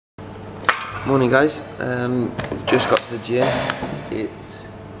Morning guys, just got to the gym. It's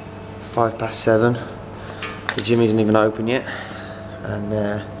 7:05. The gym isn't even open yet, and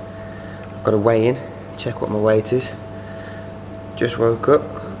I've got to weigh in, check what my weight is. Just woke up,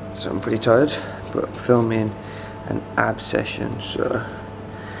 so I'm pretty tired, but filming an ab session, so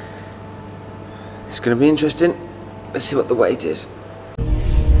it's going to be interesting. Let's see what the weight is.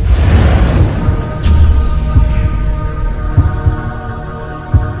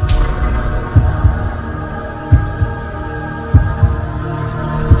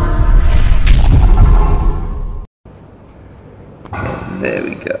 There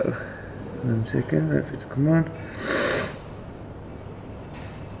we go. 1 second, wait for it to come on.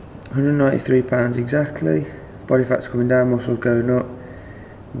 193 pounds exactly. Body fat's coming down, muscles going up.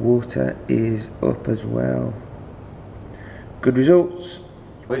 Water is up as well. Good results.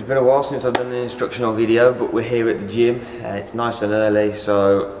 Well, it's been a while since I've done an instructional video, but we're here at the gym. It's nice and early,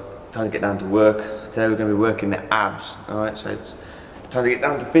 so time to get down to work. Today we're going to be working the abs. Alright, so it's time to get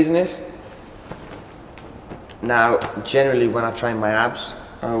down to business. Now, generally when I train my abs,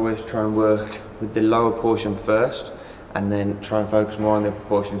 I always try and work with the lower portion first and then try and focus more on the upper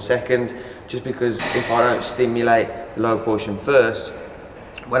portion second, just because if I don't stimulate the lower portion first,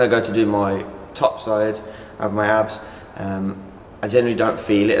 when I go to do my top side of my abs, I generally don't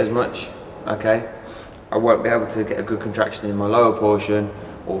feel it as much, okay? I won't be able to get a good contraction in my lower portion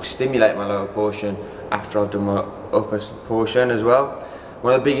or stimulate my lower portion after I've done my upper portion as well.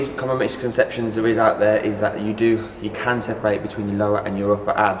 One of the biggest common misconceptions there is out there is that you can separate between your lower and your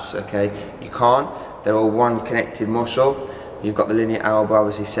upper abs, okay? You can't, they're all one connected muscle. You've got the linear elbow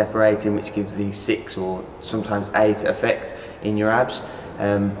obviously separating, which gives the 6 or sometimes 8 effect in your abs,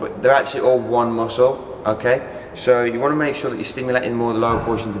 but they're actually all one muscle, okay? So you want to make sure that you're stimulating more the lower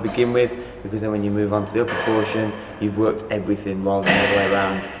portion to begin with, because then when you move on to the upper portion, you've worked everything rather than the other way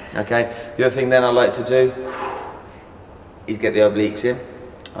around, okay? The other thing then I like to do is get the obliques in.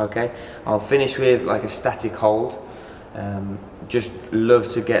 Okay, I'll finish with like a static hold. Just love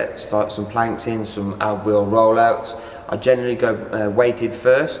to start some planks in, some ab wheel rollouts. I generally go weighted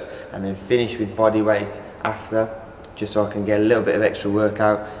first and then finish with body weight after, just so I can get a little bit of extra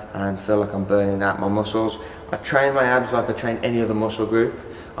workout and feel like I'm burning out my muscles. I train my abs like I train any other muscle group.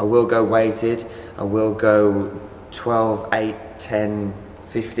 I will go weighted, I will go 12, 8, 10,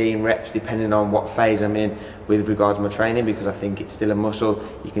 15 reps depending on what phase I'm in with regards to my training, because I think it's still a muscle.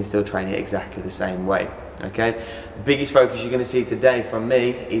 You can still train it exactly the same way, okay? The biggest focus you're going to see today from me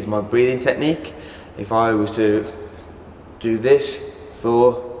is my breathing technique. If I was to do this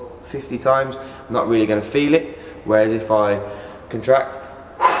for 50 times, I'm not really going to feel it, whereas if I contract,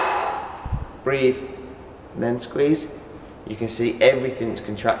 breathe, and then squeeze, you can see everything's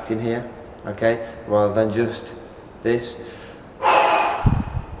contracting here, okay, rather than just this.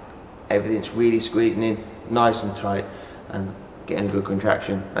 Everything's really squeezing in nice and tight and getting a good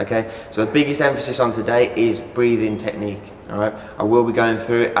contraction, okay? So the biggest emphasis on today is breathing technique, all right? I will be going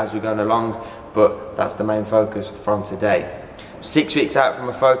through it as we're going along, but that's the main focus from today. 6 weeks out from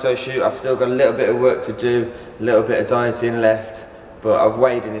a photo shoot, I've still got a little bit of work to do, a little bit of dieting left, but I've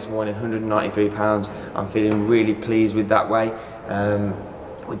weighed in this morning 193 pounds. I'm feeling really pleased with that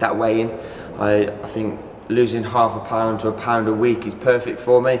weigh-in. I think losing half a pound to a pound a week is perfect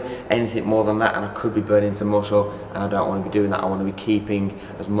for me. Anything more than that and I could be burning some muscle, and I don't want to be doing that. I want to be keeping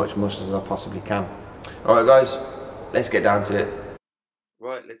as much muscle as I possibly can. Alright guys, let's get down to it.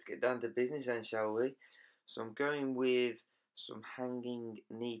 Right, let's get down to business then, shall we? So I'm going with some hanging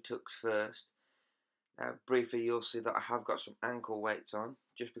knee tucks first. Now briefly you'll see that I have got some ankle weights on,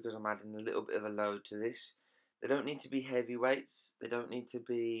 just because I'm adding a little bit of a load to this. They don't need to be heavy weights, they don't need to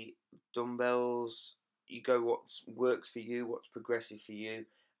be dumbbells. You go what works for you, what's progressive for you,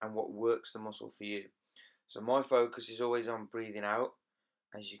 and what works the muscle for you. So my focus is always on breathing out.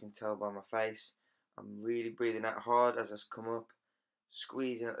 As you can tell by my face, I'm really breathing out hard as I come up,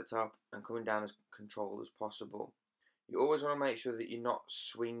 squeezing at the top and coming down as controlled as possible. You always want to make sure that you're not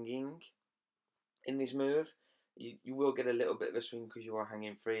swinging in this move. You will get a little bit of a swing because you are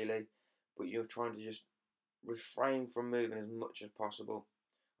hanging freely, but you're trying to just refrain from moving as much as possible.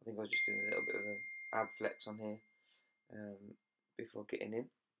 I think I was just doing a little bit of a ab flex on here before getting in.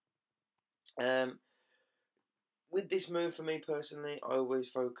 With this move, for me personally, I always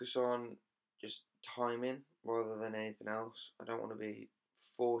focus on just timing rather than anything else. I don't want to be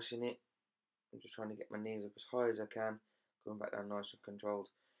forcing it. I'm just trying to get my knees up as high as I can, going back down nice and controlled.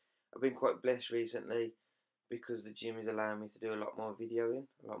 I've been quite blessed recently because the gym is allowing me to do a lot more videoing,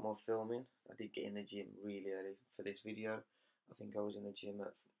 a lot more filming. I did get in the gym really early for this video. I think I was in the gym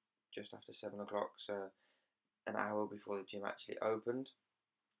at just after 7 o'clock, so an hour before the gym actually opened.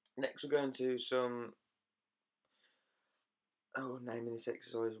 Next we're going to some, naming this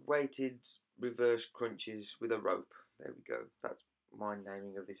exercise, weighted reverse crunches with a rope. There we go, that's my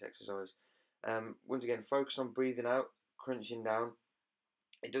naming of this exercise. Once again, focus on breathing out, crunching down.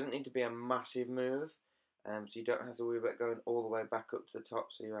 It doesn't need to be a massive move, so you don't have to worry about going all the way back up to the top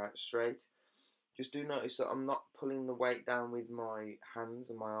so you're out straight. Just do notice that I'm not pulling the weight down with my hands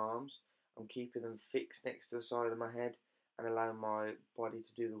and my arms. I'm keeping them fixed next to the side of my head and allowing my body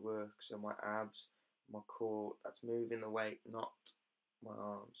to do the work. So my abs, my core, that's moving the weight, not my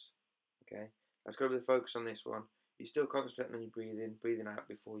arms. Okay, let's go with the focus on this one. You're still concentrating on your breathing out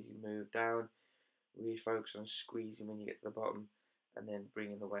before you move down. Really focus on squeezing when you get to the bottom and then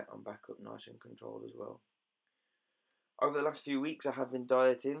bringing the weight on back up nice and controlled as well. Over the last few weeks, I have been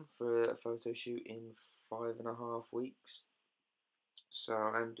dieting for a photo shoot in 5.5 weeks, so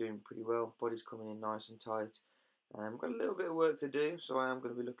I'm doing pretty well. Body's coming in nice and tight. I've got a little bit of work to do, so I am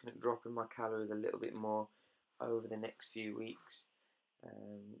going to be looking at dropping my calories a little bit more over the next few weeks,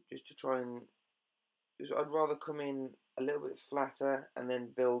 just to try and. I'd rather come in a little bit flatter and then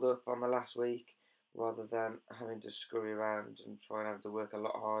build up on the last week, rather than having to scurry around and try and have to work a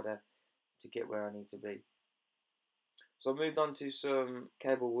lot harder to get where I need to be. So I moved on to some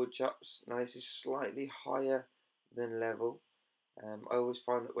cable wood chops. Now this is slightly higher than level. I always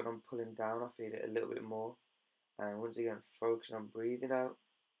find that when I'm pulling down I feel it a little bit more. And once again, focusing on breathing out,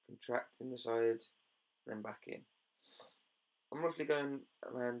 contracting the side, then back in. I'm roughly going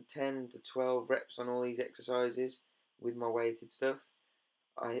around 10 to 12 reps on all these exercises with my weighted stuff.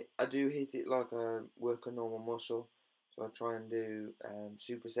 I do hit it like I work a normal muscle. So I try and do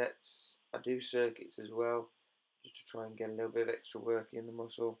supersets. I do circuits as well, just to try and get a little bit of extra work in the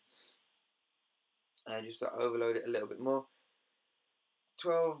muscle, and just to overload it a little bit more.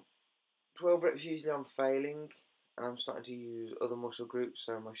 12 reps usually I'm failing, and I'm starting to use other muscle groups,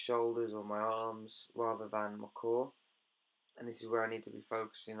 so my shoulders or my arms rather than my core, and this is where I need to be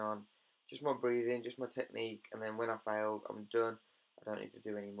focusing on just my breathing, just my technique, and then when I failed, I'm done. I don't need to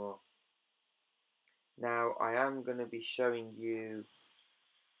do any more. Now I am going to be showing you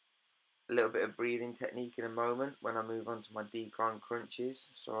a little bit of breathing technique in a moment when I move on to my decline crunches,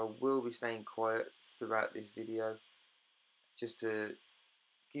 so I will be staying quiet throughout this video just to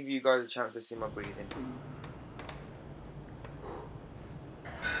give you guys a chance to see my breathing.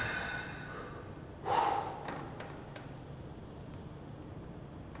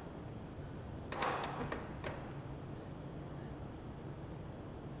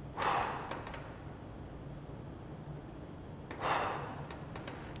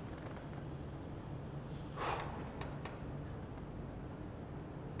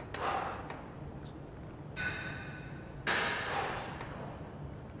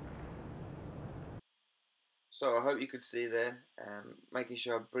 So I hope you could see there, making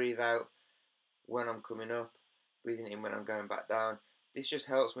sure I breathe out when I'm coming up, breathing in when I'm going back down. This just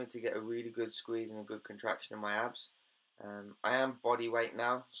helps me to get a really good squeeze and a good contraction in my abs. I am body weight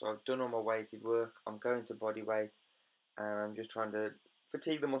now, so I've done all my weighted work. I'm going to body weight, and I'm just trying to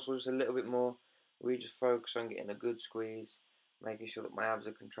fatigue the muscles just a little bit more. We just focus on getting a good squeeze, making sure that my abs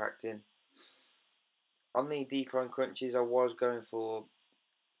are contracting. On the decline crunches, I was going for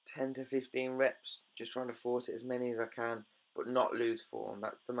 10 to 15 reps, just trying to force it as many as I can, but not lose form.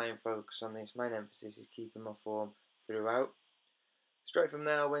 That's the main focus on this. Main emphasis is keeping my form throughout. Straight from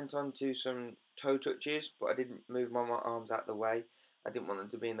there I went on to some toe touches, but I didn't move my arms out of the way. I didn't want them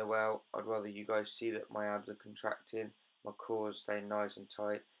to be in the way. I'd rather you guys see that my abs are contracting, my core is staying nice and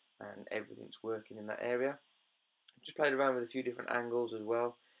tight, and everything's working in that area. Just played around with a few different angles as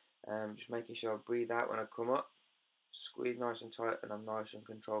well, just making sure I breathe out when I come up, squeeze nice and tight, and I'm nice and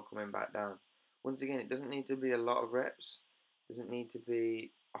controlled coming back down. Once again, it doesn't need to be a lot of reps, it doesn't need to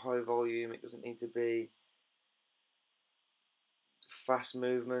be a high volume, it doesn't need to be fast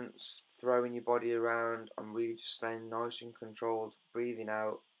movements, throwing your body around. I'm really just staying nice and controlled, breathing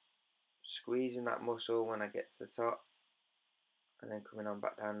out, squeezing that muscle when I get to the top, and then coming on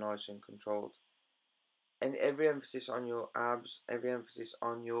back down nice and controlled. And every emphasis on your abs, every emphasis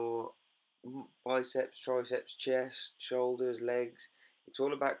on your biceps, triceps, chest, shoulders, legs. It's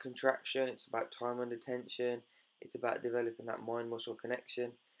all about contraction, it's about time under tension, it's about developing that mind-muscle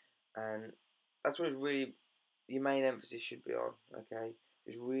connection, and that's what it's really, your main emphasis should be on, okay?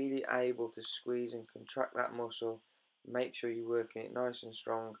 Is really able to squeeze and contract that muscle, make sure you're working it nice and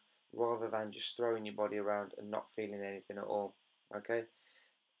strong, rather than just throwing your body around and not feeling anything at all, okay?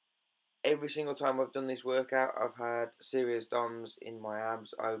 Every single time I've done this workout, I've had serious DOMs in my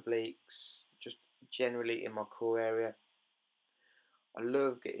abs, obliques, just generally in my core area. I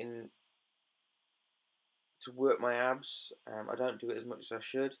love getting to work my abs. I don't do it as much as I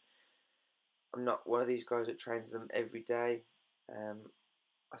should. I'm not one of these guys that trains them every day.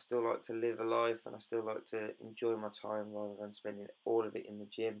 I still like to live a life, and I still like to enjoy my time rather than spending all of it in the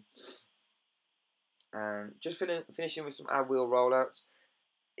gym. And just finishing with some ab wheel rollouts.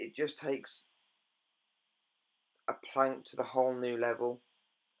 It just takes a plank to the whole new level.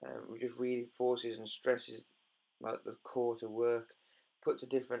 It just really forces and stresses like the core to work, puts a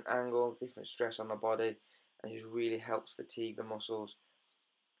different angle, different stress on the body, and just really helps fatigue the muscles.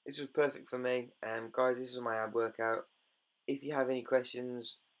 This was perfect for me. Guys, this is my ab workout. If you have any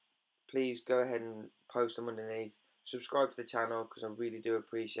questions, please go ahead and post them underneath. Subscribe to the channel because I really do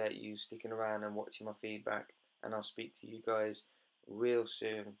appreciate you sticking around and watching my feedback. And I'll speak to you guys real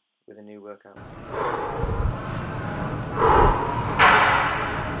soon with a new workout.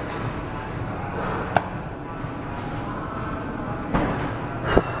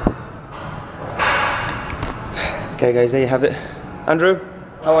 Okay guys, there you have it. Andrew,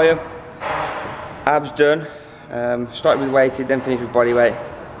 how are you? Abs done. Started with weighted, then finished with body weight.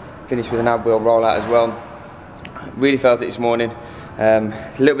 Finished with an ab wheel rollout as well. Really felt it this morning. A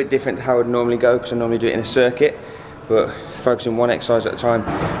little bit different to how I would normally go because I normally do it in a circuit, but focusing one exercise at a time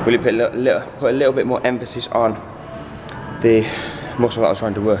really put a little bit more emphasis on the muscle that I was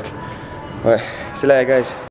trying to work. Right, see you later guys.